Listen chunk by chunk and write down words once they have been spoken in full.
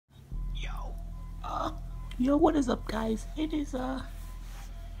Yo, what is up, guys? It is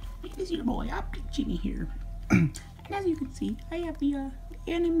your boy Optic Jimmy here. And as you can see, I have the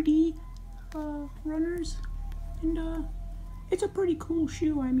NMD runners, and it's a pretty cool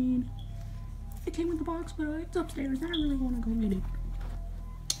shoe. I mean, it came with the box, but it's upstairs and I really want to go get it.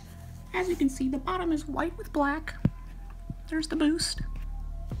 As you can see, the bottom is white with black. There's the boost,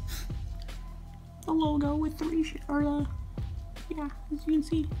 the logo with as you can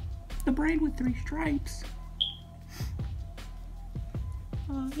see, the brand with 3 stripes.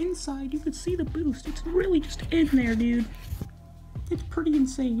 Inside, you can see the boost. It's really just in there, dude. It's pretty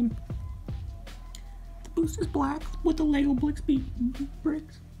insane. The boost is black with the Lego bricks being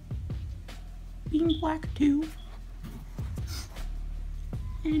black too.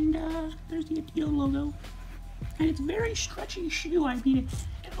 And there's the Adidas logo. And it's a very stretchy shoe. I mean,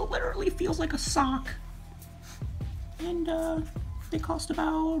 it literally feels like a sock. And they cost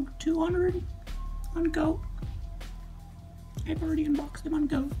about $200 on Go. I've already unboxed them on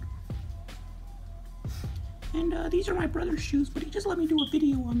Go. And these are my brother's shoes, but he just let me do a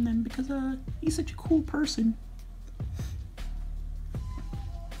video on them because he's such a cool person.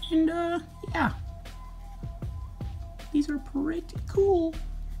 And yeah, these are pretty cool.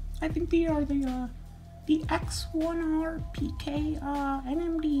 I think they are the X1R PK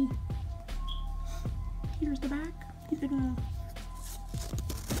NMD. Here's the back. You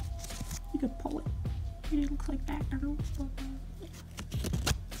could pull it. It looks like that now. But, yeah.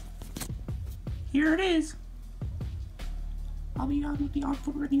 Here it is. I'll be on with the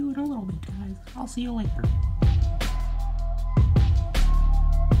on-foot review in a little bit, guys. I'll see you later.